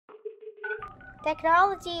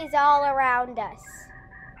Technology is all around us.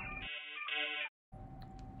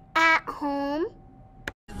 At home.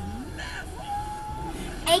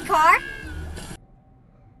 A car.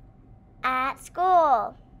 At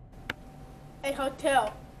school. A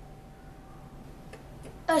hotel.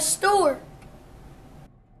 A store.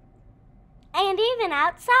 And even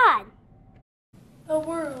outside. The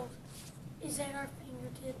world is at our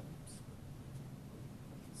fingertips.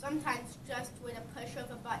 Sometimes just with a push of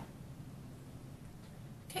a button.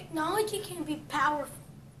 Technology can be powerful.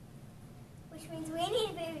 Which means we need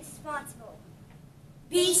to be responsible.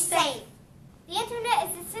 Be safe. The internet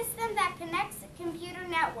is a system that connects computer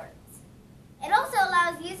networks. It also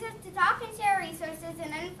allows users to talk and share resources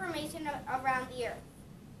and information around the earth.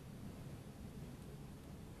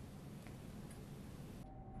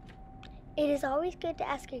 It is always good to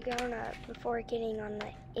ask a grown-up before getting on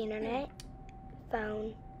the internet,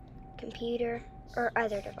 phone, computer, or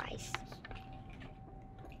other device.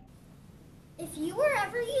 If you were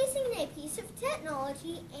ever using a piece of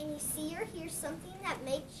technology and you see or hear something that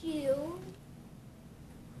makes you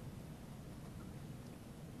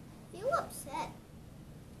feel upset,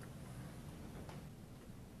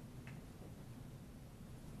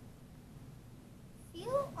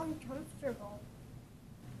 feel uncomfortable,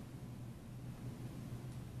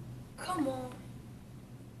 Come on.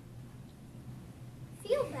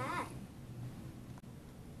 feel bad,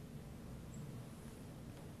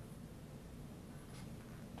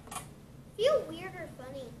 feel weird or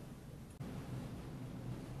funny,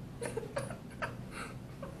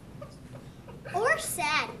 or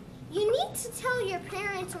sad, you need to tell your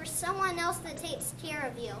parents or someone else that takes care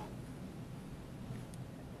of you.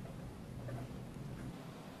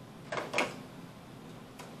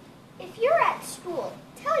 If you're at school,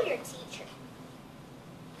 tell your teacher.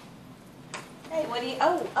 Hey, what do you,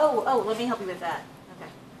 oh, let me help you with that. Okay.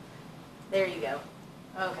 There you go.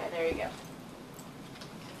 Okay, there you go.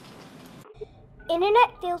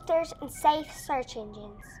 Internet filters and safe search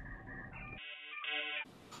engines.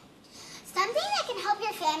 Something that can help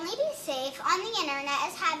your family be safe on the internet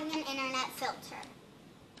is having an internet filter.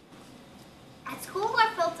 At school,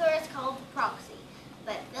 our filter is called proxy,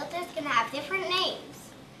 but filters can have different names.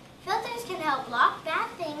 Filters can help block bad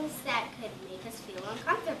things that could make us feel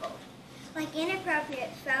uncomfortable, like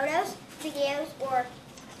inappropriate photos, videos, or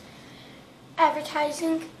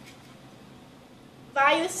Advertising.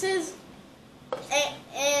 Viruses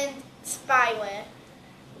and spyware.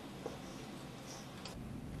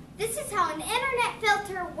 this is how an internet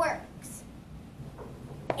filter works.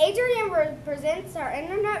 Adrian presents our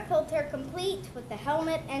internet filter complete with the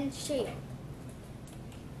helmet and shield.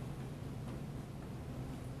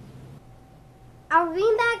 Our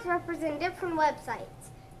beanbags represent different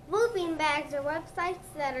websites. Blue beanbags are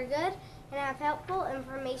websites that are good and have helpful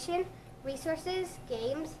information, resources,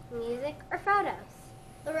 games, music, or photos.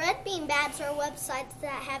 The red beanbags are websites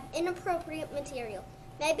that have inappropriate material,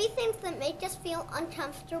 maybe things that make us feel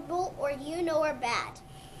uncomfortable or are bad.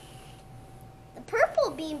 The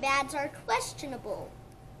purple beanbags are questionable.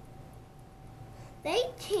 They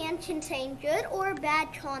can contain good or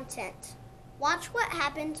bad content. Watch what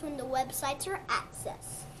happens when the websites are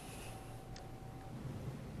accessed.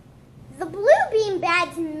 The blue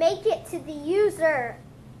beanbags make it to the user.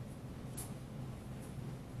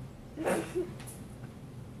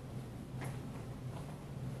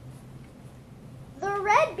 The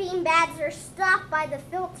red beanbags are stopped by the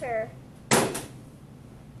filter.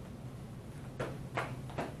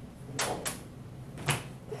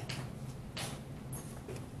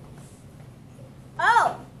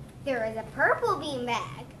 Oh, there is a purple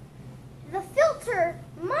beanbag. The filter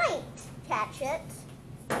might catch it,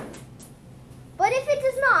 but if it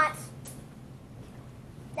does not,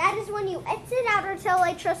 that is when you exit out or tell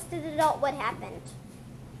a trusted adult what happened.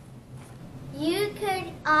 You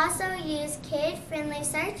could also use kid-friendly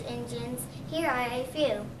search engines. Here are a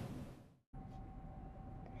few.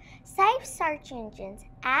 Safe search engines: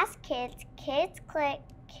 Ask Kids, Kids Click,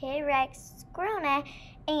 KidRex, Squirrelnet,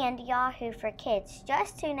 and Yahoo for Kids,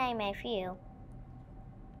 just to name a few.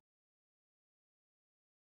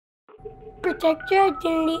 Protect your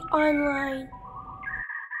identity online.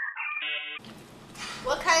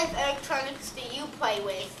 What kind of electronics do you play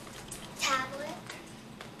with? Tablet,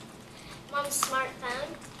 Mom's smartphone.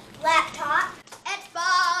 laptop,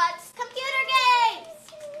 Xbox, computer games.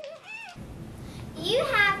 You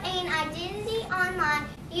have an identity online.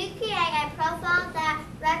 You create a profile that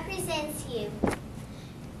represents you.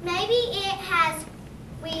 Maybe it has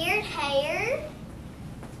weird hair.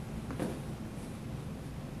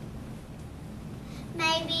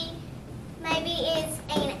 Maybe it's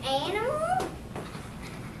an animal.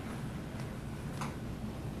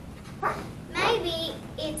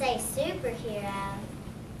 it's a superhero.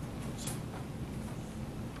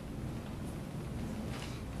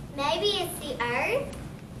 Maybe it's the Earth.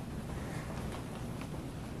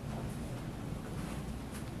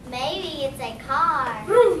 Maybe it's a car.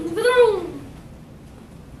 Vroom, vroom.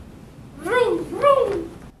 Vroom,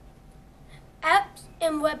 vroom. Apps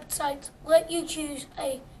and websites let you choose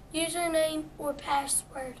a username or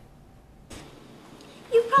password.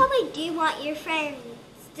 You probably do want your friends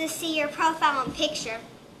to see your profile and picture.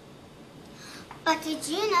 But did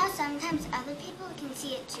you know sometimes other people can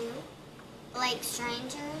see it too? Like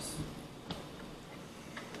strangers?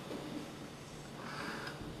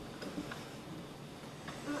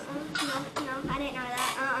 No, I didn't know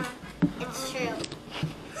that. It's true.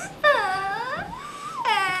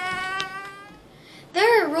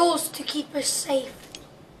 There are rules to keep us safe.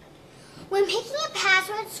 When picking a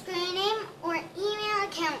password, screen name, or email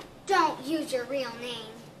account, don't use your real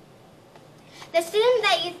name. The student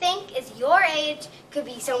that you think is your age could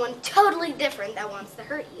be someone totally different that wants to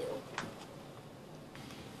hurt you.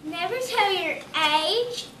 Never tell your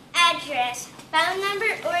age, address, phone number,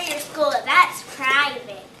 or your school. That's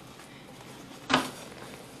private.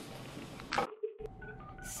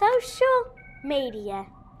 Social media.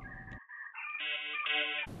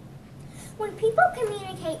 When people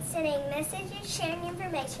communicate sending messages, sharing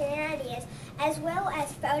information and ideas, as well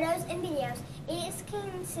as photos and videos, it is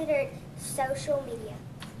considered social media.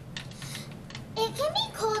 It can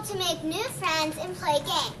be cool to make new friends and play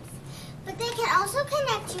games, but they can also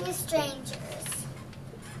connect you with strangers.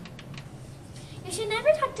 You should never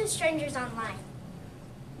talk to strangers online.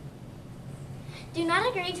 Do not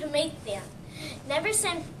agree to meet them. Never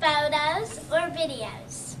send photos or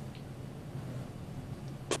videos.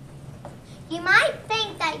 You might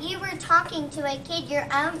think that you were talking to a kid your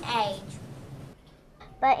own age.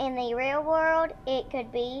 But in the real world, it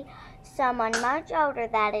could be someone much older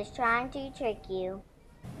that is trying to trick you.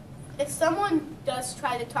 If someone does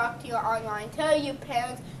try to talk to you online, tell your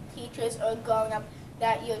parents, teachers, or grown-up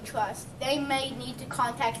that you trust. They may need to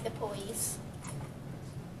contact the police.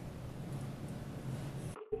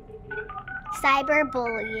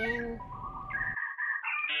 Cyberbullying.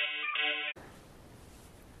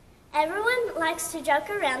 Everyone likes to joke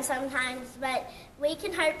around sometimes, but we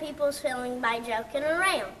can hurt people's feelings by joking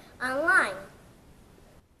around online.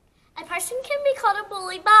 A person can be called a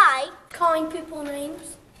bully by Calling people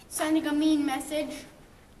names. Sending a mean message.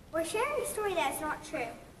 or sharing a story that's not true.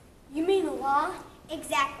 You mean a lie?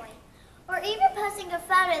 Exactly. Or even posting a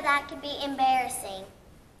photo that could be embarrassing.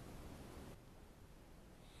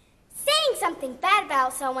 Saying something bad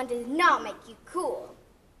about someone does not make you cool.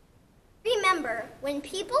 Remember, when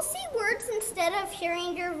people see words instead of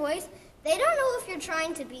hearing your voice, they don't know if you're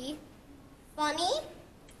trying to be funny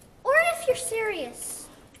or if you're serious.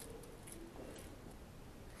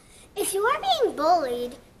 If you are being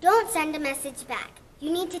bullied, don't send a message back.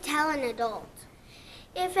 You need to tell an adult.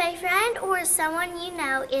 If a friend or someone you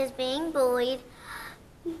know is being bullied,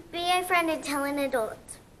 be a friend and tell an adult.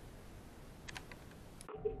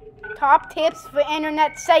 Top tips for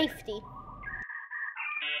internet safety.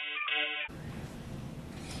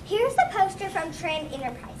 Here's a poster from Trend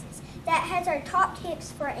Enterprises that has our top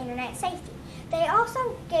tips for internet safety. They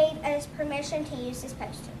also gave us permission to use this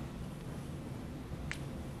poster.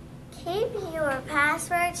 Keep your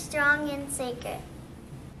password strong and secret.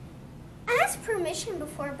 Ask permission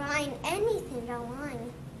before buying anything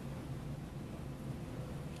online.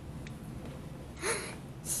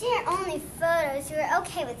 Share only photos you are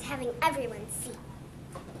okay with having everyone see.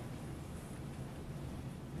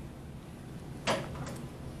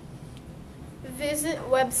 Visit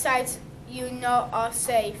websites you know are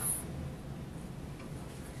safe.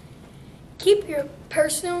 Keep your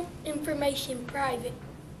personal information private.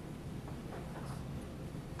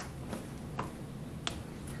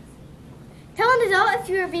 Tell an adult if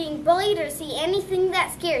you are being bullied or see anything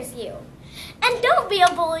that scares you. And don't be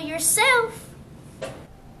a bully yourself.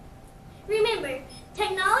 Remember,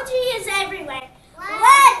 technology is everywhere,